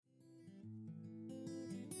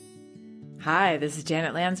Hi, this is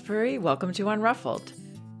Janet Lansbury. Welcome to Unruffled.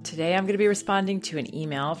 Today I'm going to be responding to an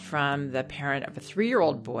email from the parent of a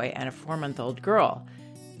 3-year-old boy and a 4-month-old girl.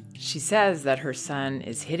 She says that her son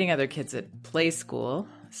is hitting other kids at play school,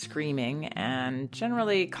 screaming, and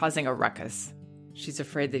generally causing a ruckus. She's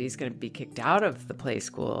afraid that he's going to be kicked out of the play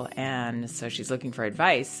school, and so she's looking for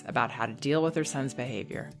advice about how to deal with her son's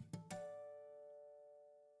behavior.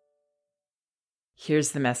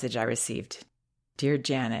 Here's the message I received. Dear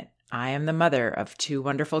Janet, I am the mother of 2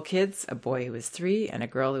 wonderful kids, a boy who is 3 and a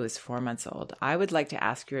girl who is 4 months old. I would like to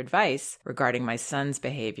ask your advice regarding my son's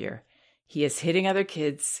behavior. He is hitting other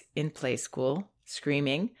kids in play school,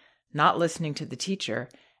 screaming, not listening to the teacher,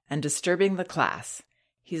 and disturbing the class.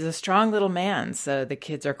 He's a strong little man, so the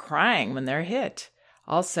kids are crying when they're hit.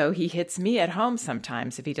 Also, he hits me at home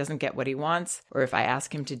sometimes if he doesn't get what he wants or if I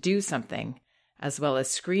ask him to do something, as well as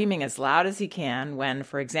screaming as loud as he can when,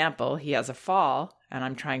 for example, he has a fall and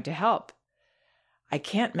I'm trying to help. I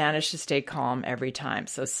can't manage to stay calm every time,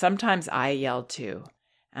 so sometimes I yell too,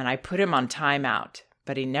 and I put him on timeout,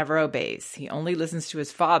 but he never obeys. He only listens to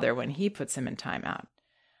his father when he puts him in timeout.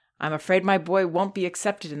 I'm afraid my boy won't be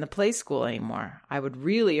accepted in the play school anymore. I would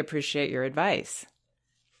really appreciate your advice.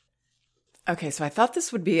 Okay, so I thought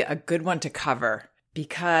this would be a good one to cover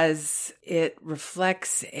because it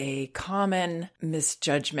reflects a common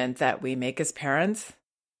misjudgment that we make as parents.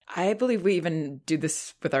 I believe we even do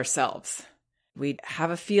this with ourselves. We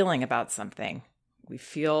have a feeling about something. We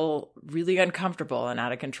feel really uncomfortable and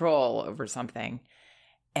out of control over something,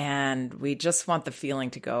 and we just want the feeling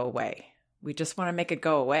to go away. We just want to make it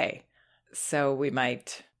go away. So we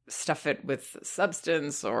might stuff it with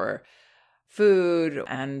substance or food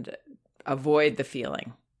and avoid the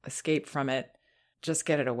feeling, escape from it, just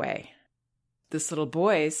get it away. This little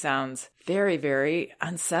boy sounds very, very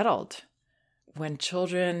unsettled. When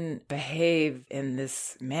children behave in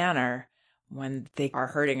this manner, when they are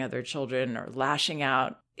hurting other children or lashing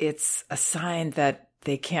out, it's a sign that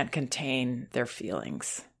they can't contain their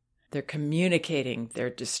feelings. They're communicating their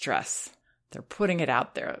distress. They're putting it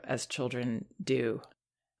out there as children do.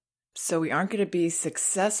 So we aren't going to be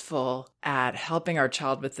successful at helping our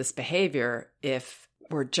child with this behavior if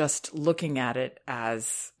we're just looking at it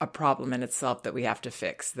as a problem in itself that we have to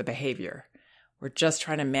fix, the behavior. We're just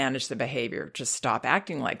trying to manage the behavior. Just stop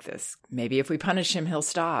acting like this. Maybe if we punish him, he'll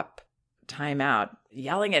stop. Time out.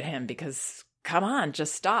 Yelling at him because, come on,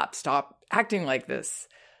 just stop. Stop acting like this.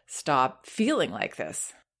 Stop feeling like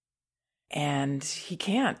this. And he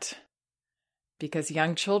can't. Because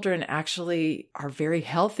young children actually are very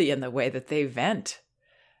healthy in the way that they vent.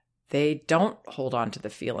 They don't hold on to the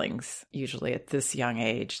feelings, usually at this young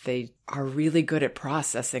age. They are really good at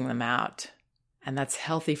processing them out. And that's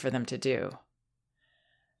healthy for them to do.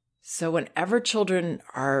 So whenever children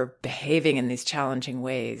are behaving in these challenging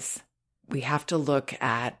ways, we have to look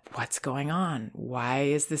at what's going on. Why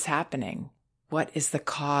is this happening? What is the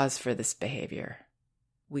cause for this behavior?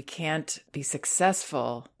 We can't be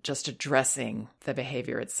successful just addressing the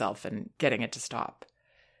behavior itself and getting it to stop.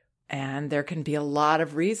 And there can be a lot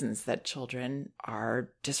of reasons that children are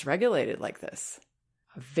dysregulated like this.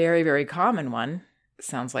 A very, very common one,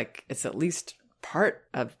 sounds like it's at least part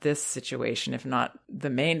of this situation, if not the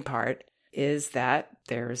main part, is that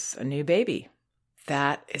there's a new baby.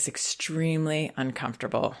 That is extremely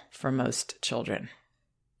uncomfortable for most children.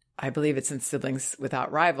 I believe it's in Siblings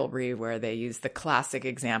Without Rivalry where they use the classic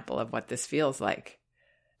example of what this feels like.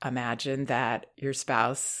 Imagine that your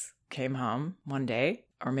spouse came home one day,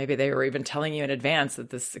 or maybe they were even telling you in advance that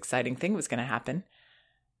this exciting thing was going to happen.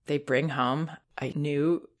 They bring home a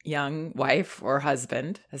new young wife or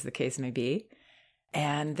husband, as the case may be,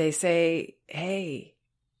 and they say, hey,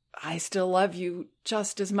 I still love you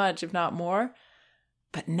just as much, if not more,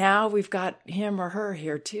 but now we've got him or her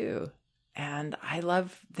here too. And I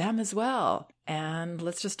love them as well. And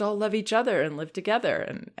let's just all love each other and live together.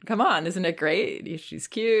 And come on, isn't it great? She's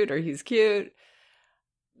cute or he's cute.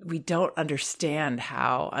 We don't understand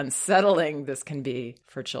how unsettling this can be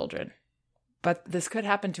for children. But this could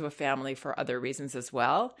happen to a family for other reasons as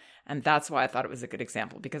well. And that's why I thought it was a good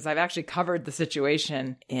example, because I've actually covered the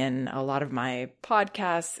situation in a lot of my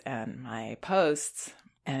podcasts and my posts.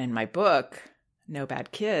 And in my book, No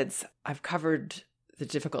Bad Kids, I've covered the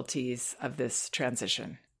difficulties of this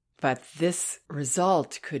transition. But this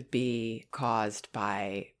result could be caused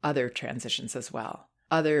by other transitions as well,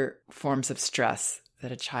 other forms of stress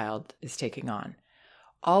that a child is taking on.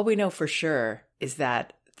 All we know for sure is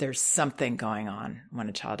that there's something going on when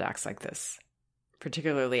a child acts like this,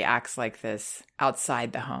 particularly acts like this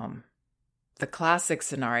outside the home. The classic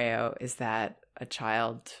scenario is that a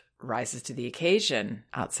child rises to the occasion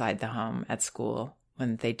outside the home at school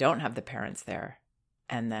when they don't have the parents there.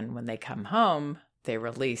 And then when they come home, they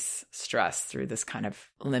release stress through this kind of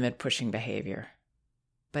limit-pushing behavior.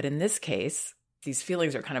 But in this case, these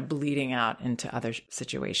feelings are kind of bleeding out into other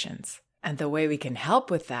situations. And the way we can help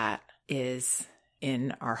with that is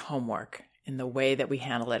in our homework, in the way that we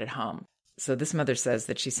handle it at home. So this mother says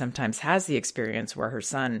that she sometimes has the experience where her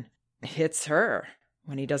son hits her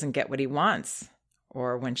when he doesn't get what he wants,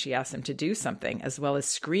 or when she asks him to do something, as well as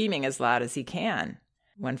screaming as loud as he can,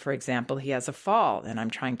 when, for example, he has a fall and I'm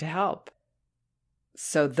trying to help.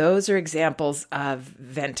 So those are examples of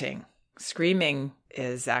venting. Screaming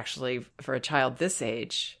is actually, for a child this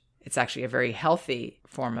age, it's actually a very healthy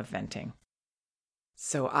form of venting.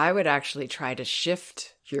 So I would actually try to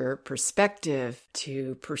shift your perspective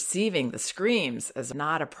to perceiving the screams as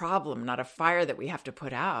not a problem, not a fire that we have to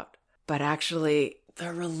put out, but actually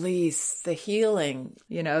the release, the healing,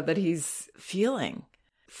 that he's feeling.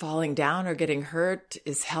 Falling down or getting hurt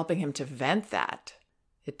is helping him to vent that.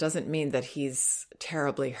 It doesn't mean that he's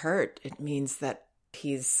terribly hurt. It means that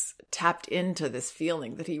he's tapped into this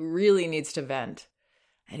feeling that he really needs to vent,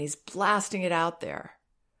 and he's blasting it out there.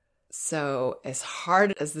 So as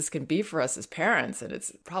hard as this can be for us as parents, and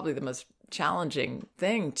it's probably the most challenging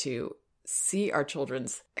thing to see our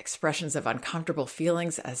children's expressions of uncomfortable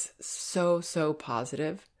feelings as so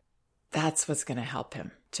positive, that's what's going to help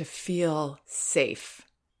him to feel safe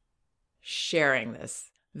sharing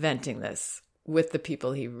this, venting this with the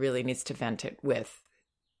people he really needs to vent it with.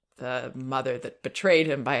 The mother that betrayed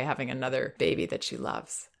him by having another baby that she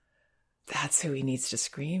loves. That's who he needs to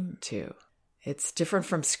scream to. It's different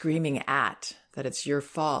from screaming at, that it's your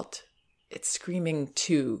fault. It's screaming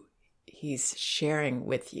to. He's sharing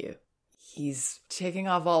with you. He's taking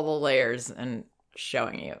off all the layers and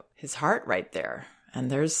showing you his heart right there.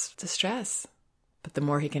 And there's the stress. But the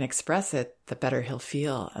more he can express it, the better he'll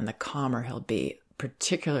feel and the calmer he'll be,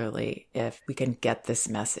 particularly if we can get this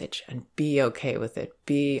message and be okay with it,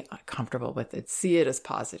 be comfortable with it, see it as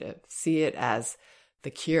positive, see it as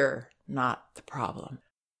the cure, not the problem.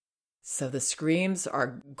 So the screams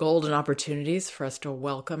are golden opportunities for us to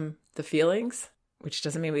welcome the feelings, which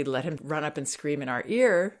doesn't mean we let him run up and scream in our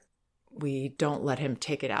ear. We don't let him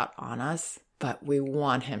take it out on us, but we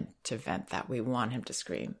want him to vent that. We want him to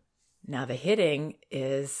scream. Now, the hitting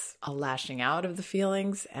is a lashing out of the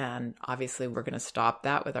feelings, and obviously we're going to stop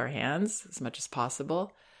that with our hands as much as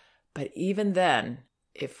possible. But even then,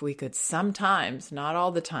 if we could sometimes, not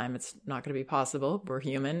all the time, it's not going to be possible, we're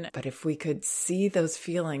human, but if we could see those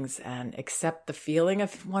feelings and accept the feeling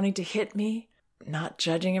of wanting to hit me, not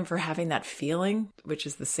judging him for having that feeling, which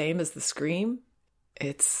is the same as the scream,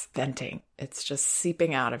 it's venting. It's just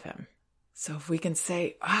seeping out of him. So if we can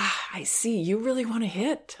say, I see, you really want to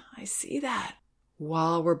hit. I see that.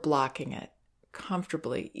 While we're blocking it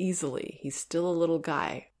comfortably, easily, he's still a little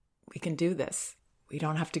guy. We can do this. We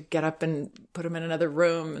don't have to get up and put him in another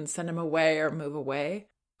room and send him away or move away.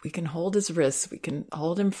 We can hold his wrists. We can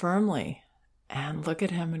hold him firmly and look at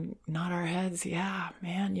him and nod our heads. Yeah,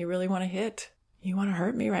 man, you really want to hit. You want to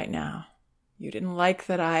hurt me right now. You didn't like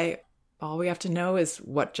that all we have to know is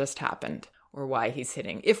what just happened or why he's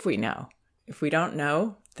hitting, if we know. If we don't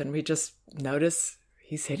know, then we just notice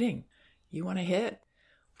he's hitting. You want to hit.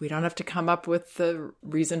 We don't have to come up with the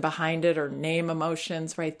reason behind it or name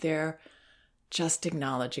emotions right there. Just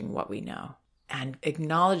acknowledging what we know and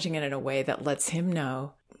acknowledging it in a way that lets him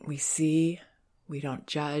know we see, we don't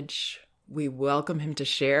judge, we welcome him to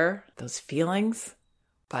share those feelings,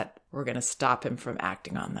 but we're going to stop him from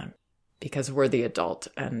acting on them because we're the adult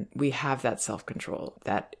and we have that self-control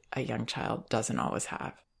that a young child doesn't always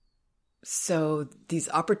have. So these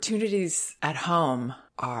opportunities at home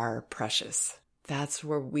are precious. That's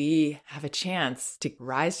where we have a chance to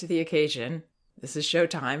rise to the occasion. This is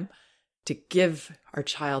showtime. To give our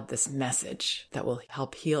child this message that will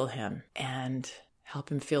help heal him and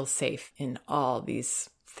help him feel safe in all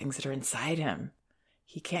these things that are inside him.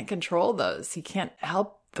 He can't control those. He can't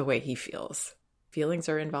help the way he feels. Feelings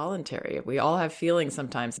are involuntary. We all have feelings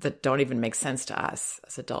sometimes that don't even make sense to us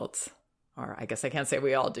as adults. Or I guess I can't say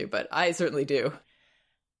we all do, but I certainly do.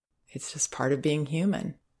 It's just part of being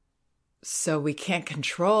human. So we can't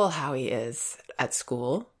control how he is at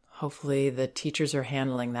school. Hopefully the teachers are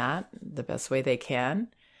handling that the best way they can.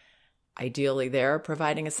 Ideally, they're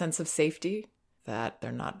providing a sense of safety, that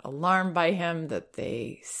they're not alarmed by him, that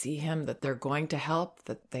they see him, that they're going to help,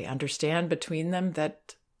 that they understand between them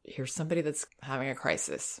that here's somebody that's having a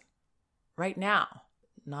crisis right now,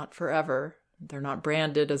 not forever. They're not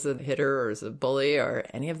branded as a hitter or as a bully or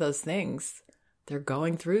any of those things. They're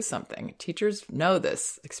going through something. Teachers know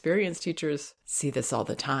this. Experienced teachers see this all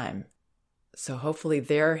the time. So hopefully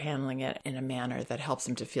they're handling it in a manner that helps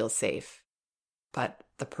him to feel safe. But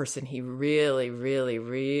the person he really, really,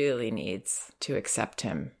 really needs to accept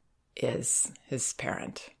him is his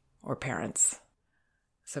parent or parents.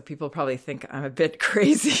 So people probably think I'm a bit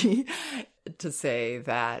crazy to say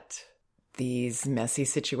that these messy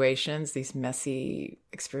situations, these messy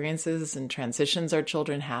experiences and transitions our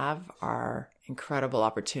children have are incredible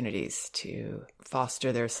opportunities to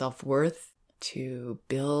foster their self-worth, to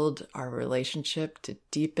build our relationship, to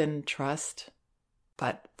deepen trust.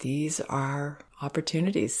 But these are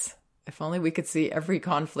opportunities. If only we could see every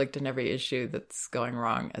conflict and every issue that's going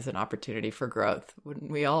wrong as an opportunity for growth,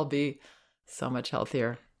 wouldn't we all be so much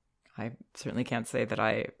healthier? I certainly can't say that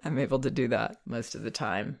I am able to do that most of the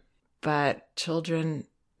time. But children,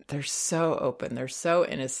 they're so open, they're so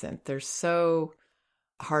innocent, they're so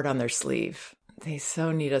hard on their sleeve. They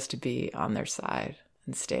so need us to be on their side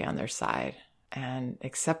and stay on their side and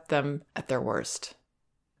accept them at their worst.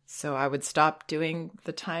 So I would stop doing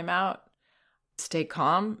the timeout, stay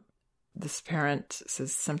calm. This parent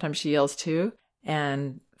says sometimes she yells too,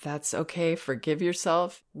 and that's okay. Forgive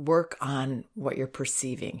yourself. Work on what you're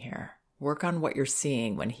perceiving here. Work on what you're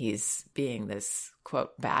seeing when he's being this,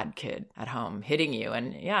 quote, bad kid at home, hitting you.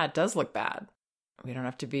 And yeah, it does look bad. We don't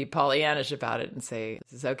have to be Pollyannish about it and say,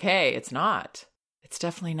 this is okay. It's not. It's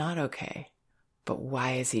definitely not okay. But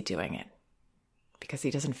why is he doing it? Because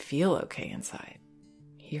he doesn't feel okay inside.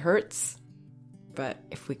 He hurts. But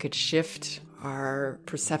if we could shift our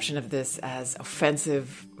perception of this as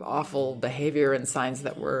offensive, awful behavior and signs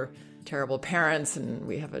that we're terrible parents and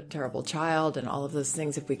we have a terrible child and all of those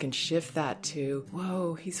things, if we can shift that to,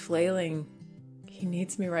 whoa, he's flailing. He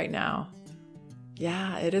needs me right now.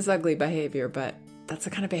 Yeah, it is ugly behavior, but that's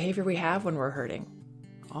the kind of behavior we have when we're hurting.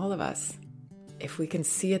 All of us. If we can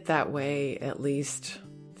see it that way at least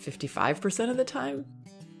 55% of the time,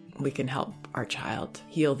 we can help our child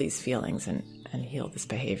heal these feelings and heal this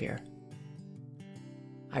behavior.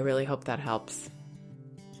 I really hope that helps.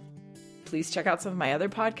 Please check out some of my other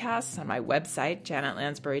podcasts on my website,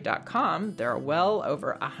 janetlansbury.com. There are well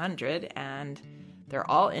over 100, and they're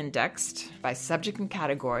all indexed by subject and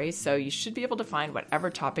category, so you should be able to find whatever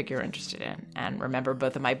topic you're interested in. And remember,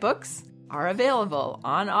 both of my books are available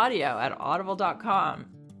on audio at audible.com.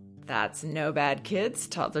 That's No Bad Kids,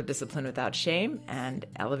 Toddler Discipline Without Shame, and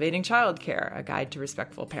Elevating Childcare, A Guide to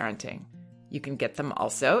Respectful Parenting. You can get them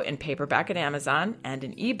also in paperback at Amazon and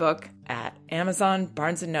an ebook at Amazon,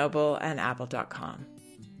 Barnes & Noble, and Apple.com.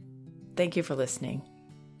 Thank you for listening.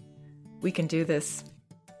 We can do this.